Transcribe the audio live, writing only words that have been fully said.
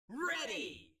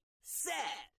Ready, set,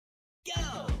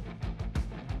 go!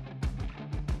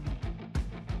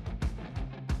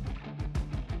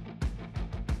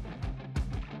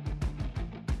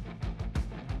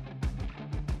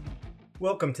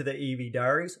 Welcome to the EV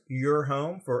Diaries, your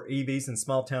home for EVs in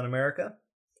small town America.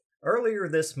 Earlier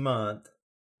this month,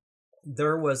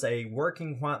 there was a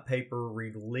working white paper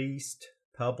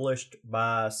published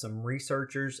by some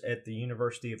researchers at the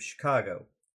University of Chicago.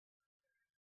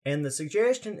 And the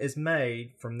suggestion is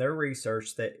made from their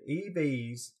research that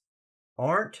EVs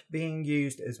aren't being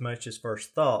used as much as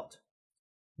first thought.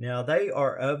 Now, they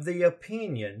are of the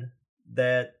opinion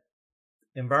that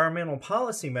environmental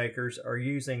policymakers are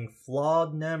using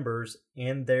flawed numbers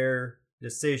in their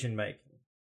decision making.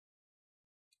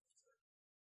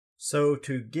 So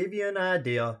to give you an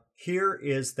idea, here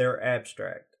is their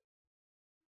abstract.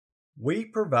 We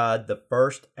provide the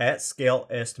first at-scale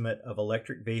estimate of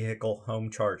electric vehicle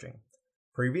home charging.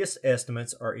 Previous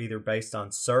estimates are either based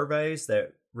on surveys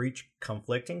that reach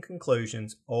conflicting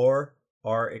conclusions or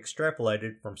are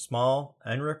extrapolated from small,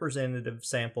 unrepresentative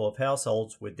sample of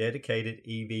households with dedicated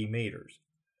EV meters.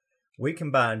 We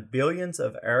combine billions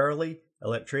of hourly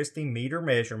electricity meter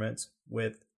measurements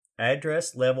with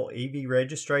address-level EV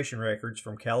registration records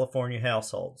from California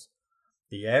households.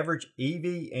 The average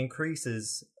EV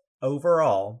increases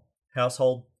overall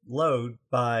household load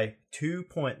by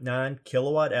 2.9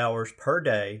 kilowatt hours per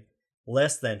day,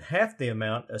 less than half the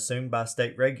amount assumed by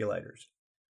state regulators.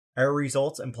 Our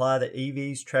results imply that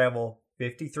EVs travel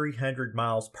 5,300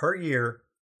 miles per year,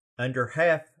 under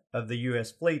half of the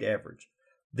U.S. fleet average.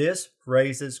 This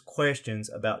raises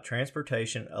questions about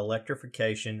transportation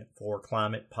electrification for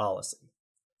climate policy.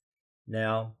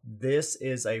 Now, this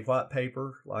is a white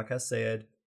paper, like I said,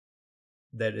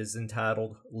 that is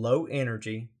entitled Low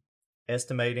Energy,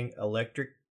 Estimating Electric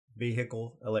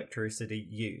Vehicle Electricity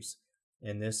Use.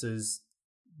 And this is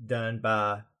done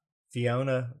by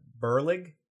Fiona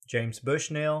Burlig, James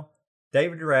Bushnell,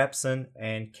 David Rapson,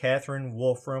 and Catherine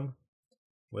Wolfram.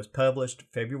 Was published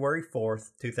February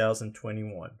 4th,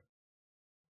 2021.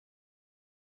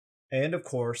 And of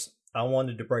course, I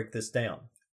wanted to break this down.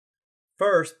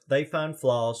 First, they find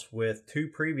flaws with two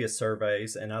previous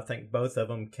surveys, and I think both of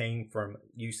them came from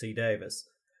UC Davis.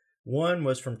 One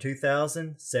was from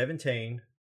 2017,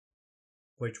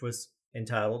 which was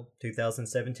entitled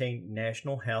 2017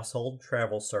 National Household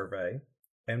Travel Survey.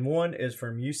 And one is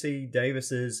from UC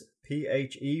Davis's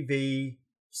PHEV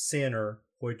Center,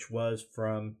 which was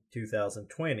from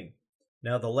 2020.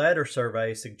 Now, the latter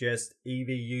survey suggests EV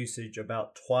usage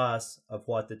about twice of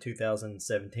what the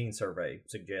 2017 survey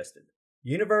suggested.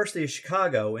 University of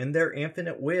Chicago, in their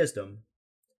infinite wisdom,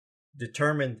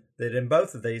 determined that in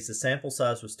both of these the sample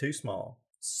size was too small,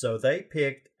 so they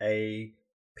picked a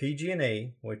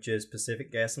PG&E, which is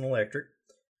Pacific Gas and Electric,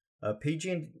 a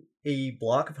PG&E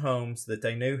block of homes that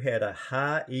they knew had a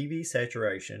high EV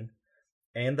saturation,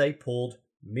 and they pulled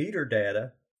meter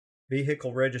data,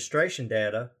 vehicle registration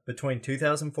data between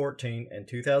 2014 and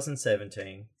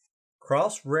 2017,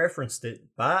 cross-referenced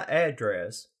it by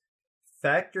address,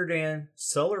 factored in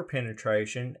solar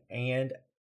penetration, and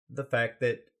the fact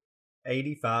that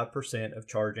 85% of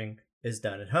charging is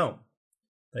done at home.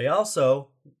 They also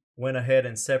went ahead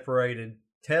and separated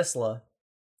Tesla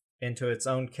into its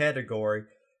own category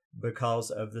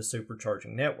because of the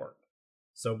supercharging network.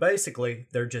 So basically,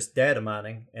 they're just data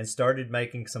mining and started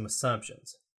making some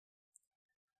assumptions.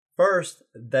 First,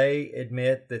 they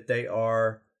admit that they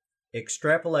are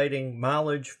extrapolating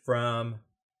mileage from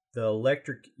the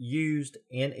electric used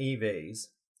in EVs,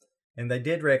 and they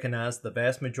did recognize the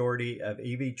vast majority of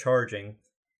EV charging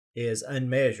is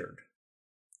unmeasured.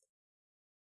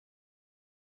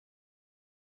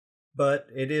 But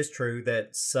it is true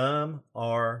that some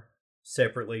are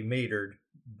separately metered,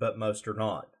 but most are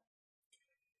not.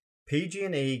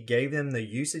 PG&E gave them the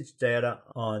usage data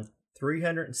on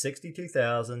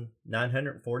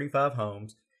 362,945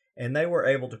 homes, and they were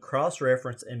able to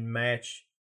cross-reference and match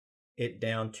it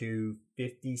down to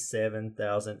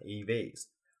 57,000 EVs.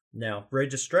 Now,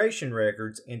 registration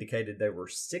records indicated there were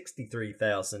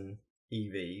 63,000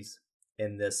 EVs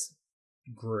in this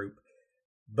group,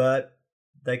 but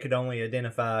they could only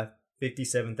identify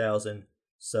 57,000,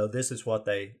 so this is what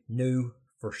they knew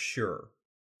for sure.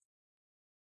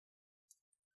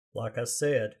 Like I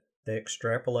said, they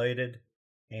extrapolated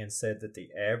and said that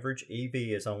the average EV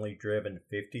is only driven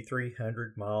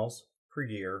 5,300 miles per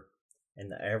year, and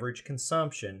the average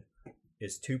consumption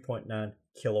is 2.9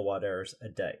 kilowatt hours a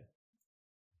day.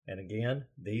 And again,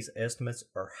 these estimates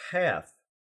are half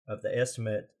of the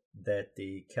estimate that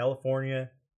the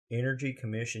California Energy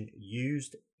Commission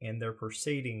used in their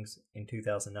proceedings in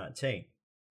 2019.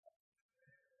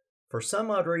 For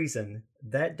some odd reason,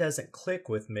 that doesn't click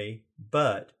with me,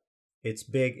 but it's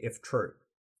big if true.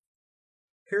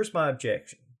 Here's my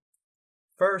objection.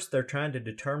 First, they're trying to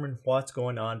determine what's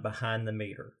going on behind the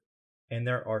meter. And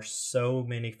there are so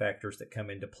many factors that come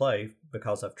into play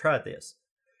because I've tried this.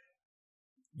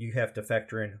 You have to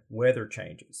factor in weather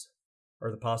changes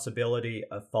or the possibility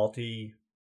of faulty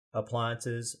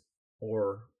appliances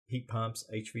or heat pumps,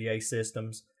 HVA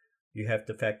systems. You have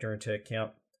to factor into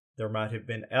account there might have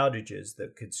been outages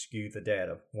that could skew the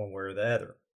data one way or the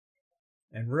other.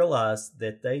 And realize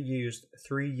that they used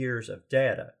 3 years of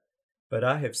data, but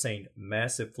I have seen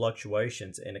massive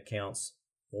fluctuations in accounts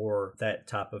for that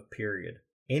type of period.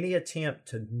 Any attempt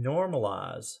to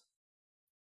normalize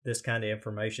this kind of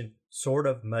information sort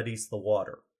of muddies the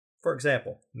water. For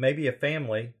example, maybe a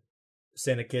family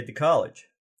sent a kid to college.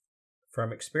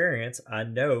 From experience, I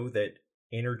know that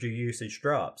energy usage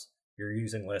drops. You're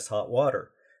using less hot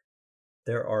water.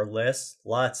 There are less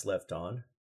lights left on.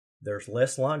 There's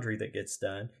less laundry that gets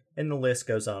done, and the list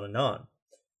goes on and on.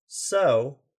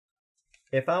 So,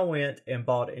 if I went and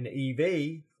bought an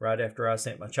EV right after I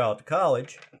sent my child to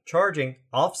college, charging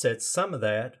offsets some of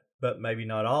that, but maybe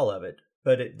not all of it.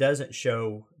 But it doesn't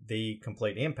show the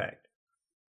complete impact.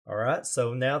 All right,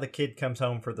 so now the kid comes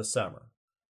home for the summer.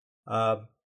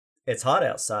 It's hot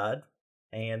outside,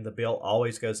 and the bill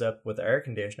always goes up with the air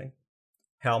conditioning.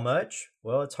 How much?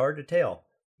 Well, it's hard to tell.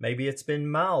 Maybe it's been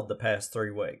mild the past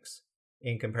 3 weeks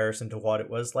in comparison to what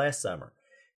it was last summer.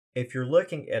 If you're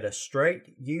looking at a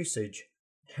straight usage,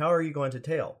 how are you going to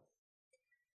tell?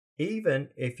 Even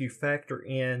if you factor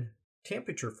in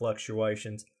temperature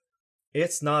fluctuations,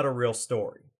 it's not a real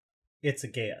story. It's a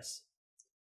guess.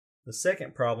 The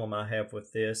second problem I have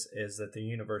with this is that the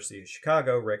University of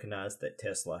Chicago recognized that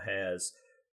Tesla has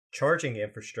charging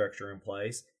infrastructure in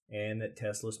place and that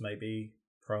Teslas may be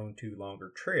prone to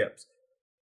longer trips.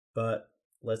 But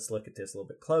let's look at this a little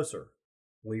bit closer.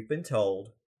 We've been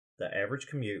told the average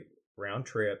commute round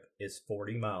trip is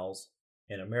 40 miles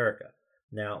in America.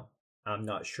 Now, I'm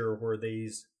not sure where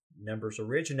these numbers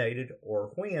originated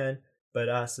or when, but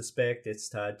I suspect it's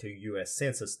tied to U.S.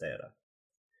 Census data.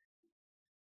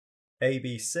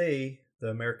 ABC, the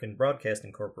American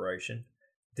Broadcasting Corporation,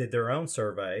 did their own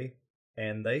survey,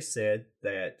 and they said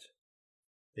that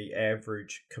the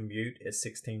average commute is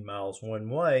 16 miles one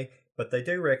way, but they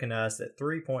do recognize that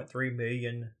 3.3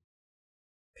 million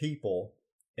people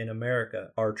in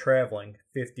America are traveling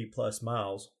 50 plus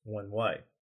miles one way.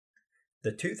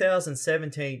 The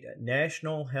 2017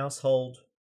 National Household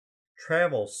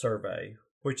Travel Survey,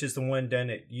 which is the one done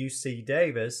at UC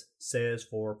Davis, says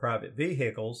for private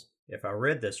vehicles, if I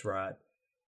read this right,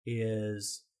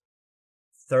 is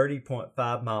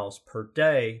 30.5 miles per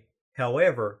day.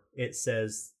 However, it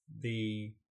says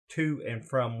the to and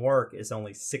from work is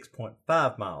only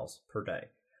 6.5 miles per day.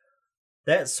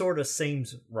 That sort of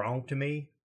seems wrong to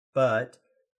me, but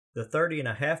the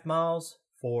 30.5 miles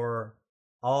for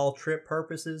all trip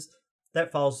purposes,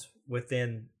 that falls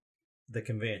within the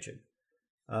convention.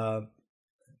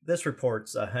 This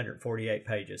report's 148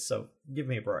 pages, so give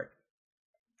me a break.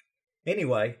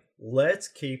 Anyway, let's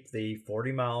keep the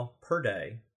 40 mile per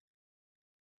day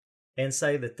and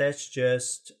say that that's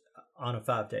just on a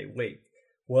 5-day week.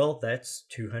 Well, that's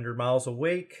 200 miles a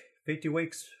week, 50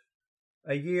 weeks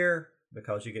a year,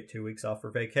 because you get 2 weeks off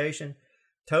for vacation.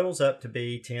 Totals up to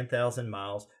be 10,000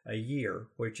 miles a year,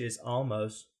 which is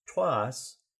almost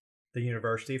twice the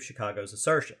University of Chicago's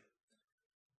assertion.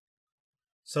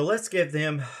 So let's give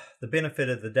them the benefit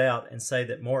of the doubt and say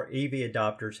that more EV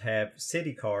adopters have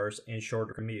city cars and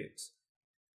shorter commutes.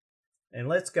 And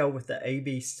let's go with the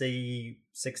ABC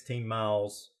 16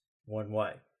 miles one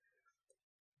way.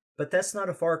 But that's not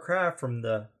a far cry from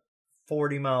the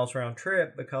 40 miles round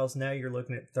trip, because now you're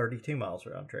looking at 32 miles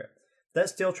round trip. That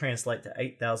still translates to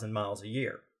 8,000 miles a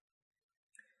year.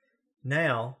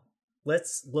 Now,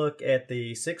 let's look at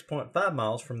the 6.5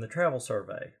 miles from the travel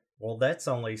survey. Well, that's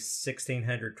only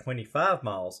 1,625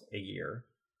 miles a year.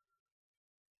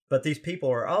 But these people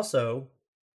are also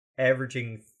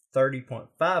averaging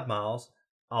 30.5 miles,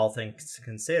 all things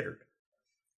considered.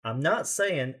 I'm not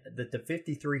saying that the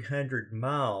 5,300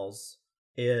 miles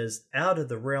is out of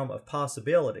the realm of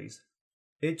possibilities.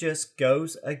 It just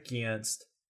goes against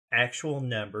actual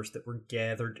numbers that were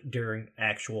gathered during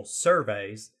actual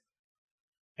surveys,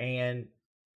 and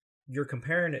you're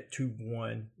comparing it to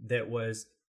one that was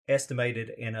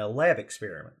estimated in a lab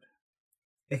experiment.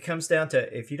 It comes down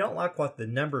to, if you don't like what the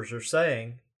numbers are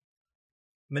saying,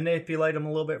 manipulate them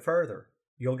a little bit further.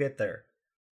 You'll get there.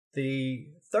 The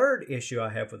third issue I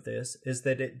have with this is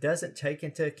that it doesn't take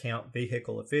into account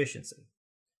vehicle efficiency.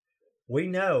 We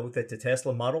know that the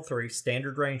Tesla Model 3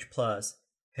 Standard Range Plus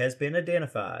has been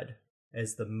identified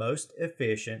as the most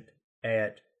efficient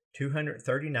at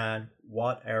 239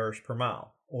 watt hours per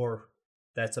mile, or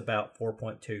that's about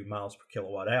 4.2 miles per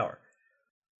kilowatt hour.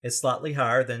 It's slightly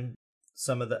higher than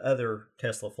some of the other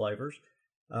Tesla flavors.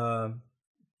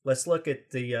 Let's look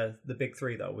at the big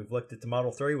three, though. We've looked at the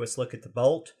Model 3. Let's look at the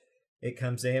Bolt. It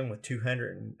comes in with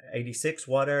 286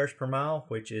 watt hours per mile,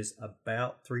 which is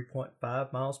about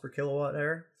 3.5 miles per kilowatt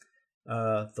hour.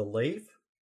 The Leaf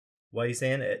weighs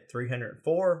in at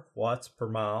 304 watts per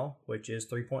mile, which is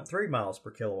 3.3 miles per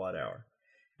kilowatt hour.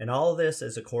 And all of this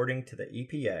is according to the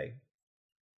EPA.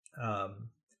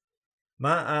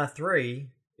 My i3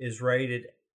 is rated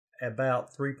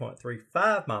about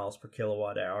 3.35 miles per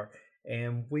kilowatt hour,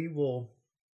 and we will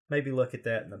maybe look at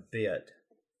that in a bit.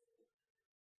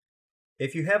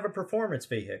 If you have a performance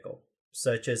vehicle,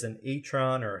 such as an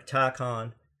e-tron or a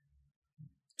Taycan,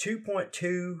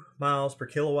 2.2 miles per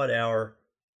kilowatt hour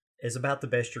is about the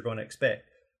best you're going to expect.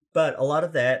 But a lot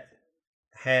of that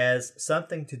has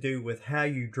something to do with how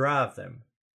you drive them.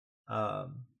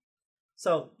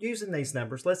 So using these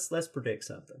numbers, let's predict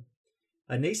something.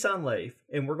 A Nissan Leaf,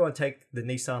 and we're going to take the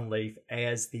Nissan Leaf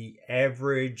as the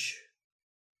average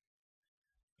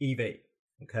EV,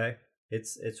 okay?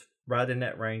 It's right in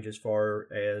that range as far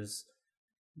as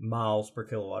miles per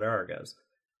kilowatt hour goes.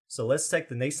 So let's take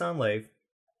the Nissan Leaf,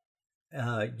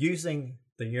 using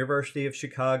the University of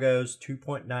Chicago's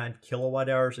 2.9 kilowatt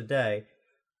hours a day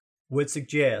would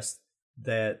suggest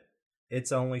that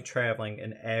it's only traveling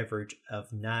an average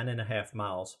of 9.5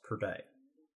 miles per day.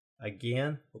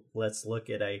 Again, let's look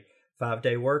at a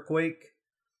 5-day work week.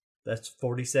 That's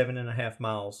 47.5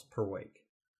 miles per week.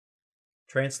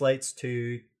 Translates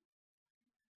to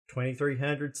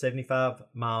 2,375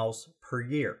 miles per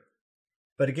year.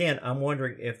 But again, I'm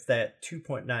wondering if that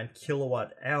 2.9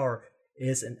 kilowatt hour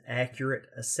is an accurate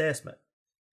assessment.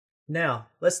 Now,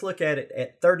 let's look at it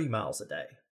at 30 miles a day.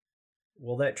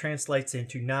 Well, that translates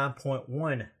into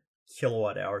 9.1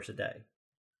 kilowatt hours a day.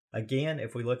 Again,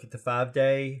 if we look at the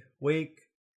 5-day week,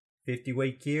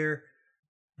 50-week year,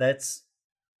 that's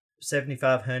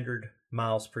 7,500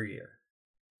 miles per year.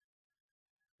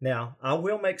 Now, I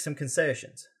will make some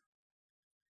concessions.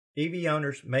 EV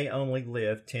owners may only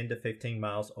live 10 to 15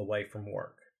 miles away from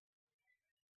work.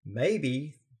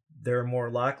 Maybe they're more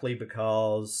likely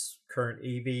because current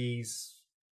EVs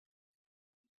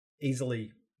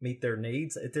easily meet their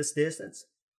needs at this distance.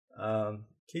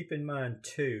 Keep in mind,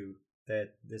 too,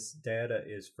 that this data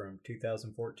is from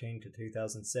 2014 to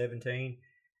 2017,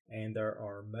 and there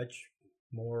are much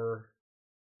more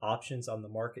options on the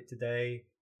market today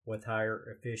with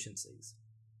higher efficiencies.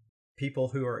 People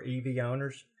who are EV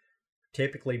owners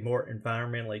typically more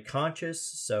environmentally conscious,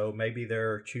 so maybe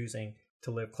they're choosing to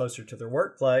live closer to their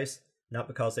workplace, not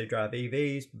because they drive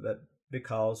EVs, but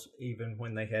because even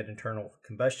when they had internal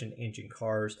combustion engine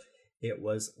cars, it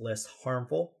was less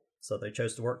harmful, so they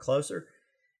chose to work closer.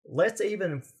 Let's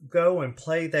even go and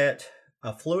play that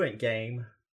affluent game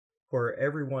where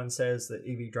everyone says that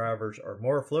EV drivers are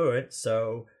more affluent,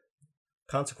 so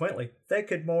consequently, they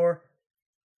could more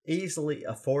easily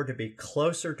afford to be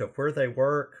closer to where they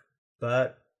work,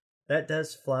 but that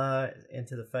does fly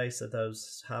into the face of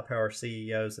those high-power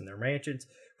CEOs and their mansions,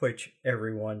 which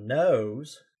everyone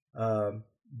knows.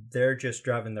 They're just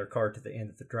driving their car to the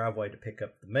end of the driveway to pick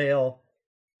up the mail,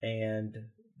 and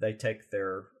they take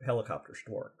their helicopters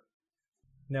to work.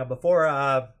 Now, before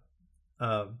I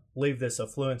leave this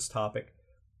affluence topic,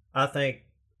 I think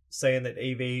saying that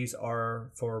EVs are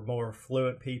for more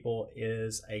affluent people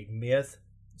is a myth,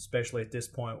 especially at this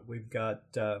point.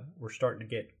 We're starting to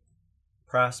get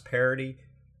price parity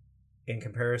in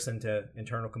comparison to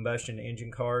internal combustion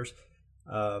engine cars.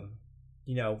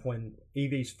 When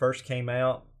EVs first came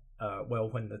out,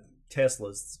 when the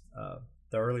Teslas,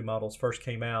 the early models first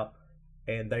came out,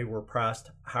 and they were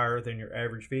priced higher than your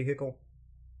average vehicle,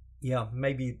 yeah,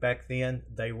 maybe back then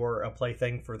they were a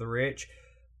plaything for the rich,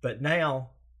 but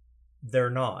now they're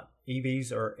not.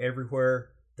 EVs are everywhere.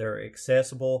 They're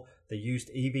accessible. The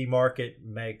used EV market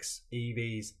makes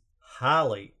EVs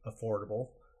highly affordable.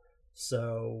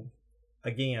 So,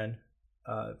 again,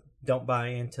 don't buy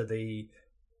into the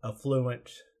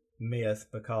affluent myth,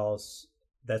 because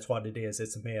that's what it is.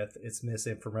 It's a myth. It's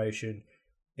misinformation.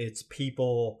 It's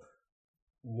people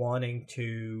wanting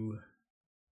to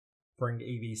bring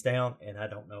EVs down, and I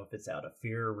don't know if it's out of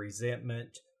fear or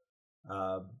resentment.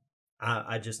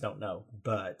 I just don't know,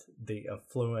 but the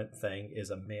affluent thing is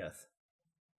a myth.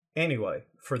 Anyway,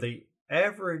 for the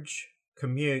average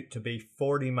commute to be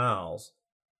 40 miles,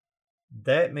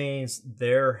 That means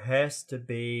there has to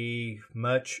be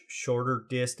much shorter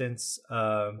distance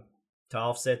to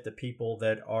offset the people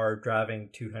that are driving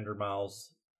 200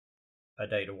 miles a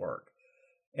day to work.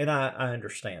 And I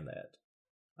understand that.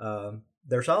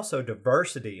 There's also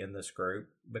diversity in this group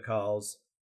because,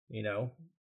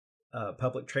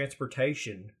 public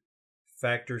transportation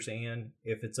factors in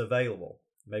if it's available.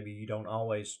 Maybe you don't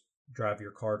always drive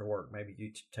your car to work. Maybe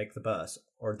you take the bus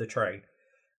or the train.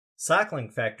 Cycling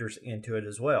factors into it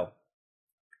as well.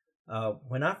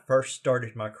 When I first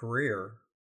started my career,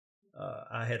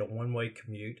 I had a one-way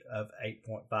commute of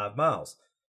 8.5 miles.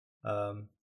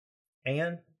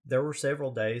 And there were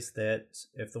several days that,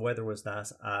 if the weather was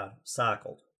nice, I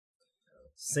cycled.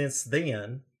 Since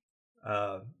then,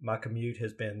 my commute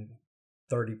has been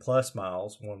 30 plus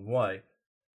miles one way.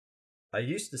 I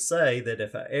used to say that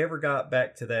if I ever got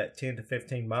back to that 10 to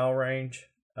 15 mile range,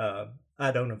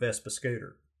 I'd own a Vespa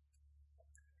scooter.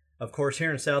 Of course,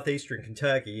 here in southeastern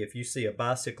Kentucky, if you see a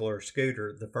bicycle or a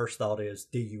scooter, the first thought is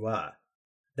DUI.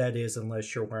 That is,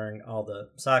 unless you're wearing all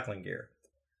the cycling gear.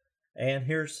 And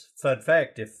here's a fun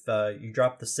fact. If you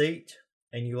drop the seat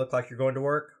and you look like you're going to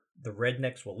work, the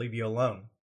rednecks will leave you alone.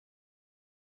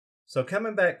 So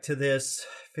coming back to this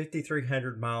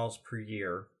 5,300 miles per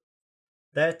year,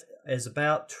 that is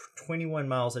about 21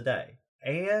 miles a day.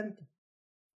 And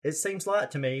it seems light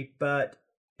to me, but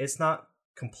it's not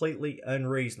completely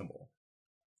unreasonable.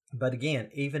 But again,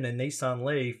 even a Nissan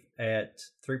Leaf at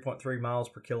 3.3 miles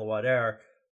per kilowatt hour,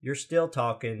 you're still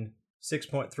talking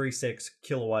 6.36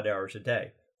 kilowatt hours a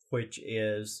day, which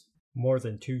is more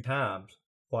than 2 times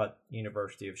what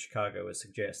University of Chicago is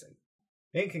suggesting.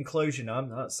 In conclusion, I'm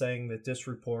not saying that this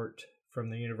report from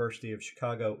the University of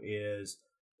Chicago is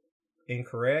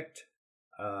incorrect.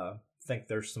 I think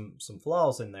there's some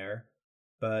flaws in there,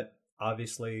 but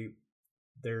obviously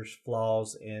there's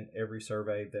flaws in every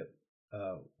survey that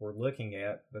we're looking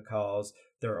at because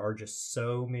there are just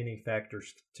so many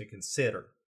factors to consider.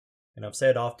 And I've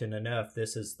said often enough,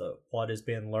 this is the What Has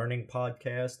Been Learning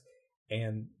podcast,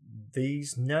 and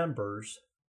these numbers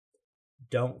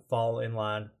don't fall in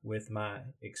line with my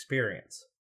experience.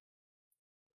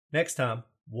 Next time,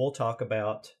 we'll talk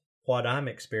about what I'm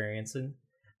experiencing,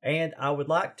 and I would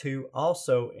like to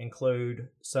also include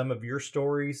some of your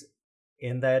stories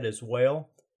in that as well.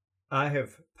 I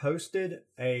have posted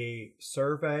a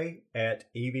survey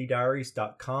at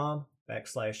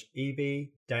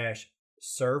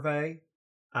evdiaries.com/ev-survey.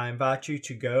 I invite you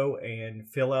to go and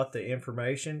fill out the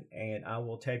information, and I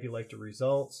will tabulate the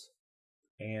results,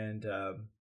 and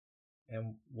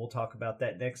we'll talk about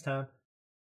that next time.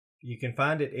 You can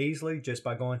find it easily just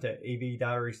by going to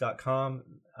evdiaries.com.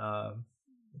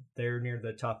 There near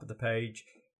the top of the page,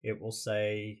 it will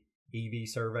say EV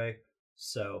survey.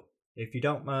 So if you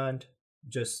don't mind,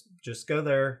 just go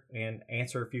there and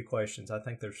answer a few questions. I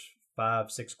think there's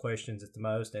 5-6 questions at the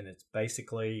most, and it's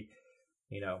basically,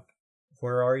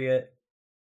 where are you,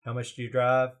 how much do you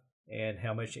drive, and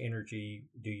how much energy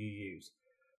do you use.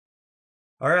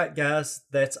 All right, guys,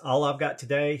 that's all I've got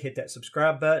today. Hit that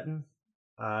subscribe button.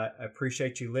 I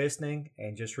appreciate you listening,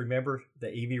 and just remember, the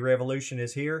EV revolution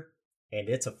is here, and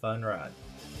it's a fun ride.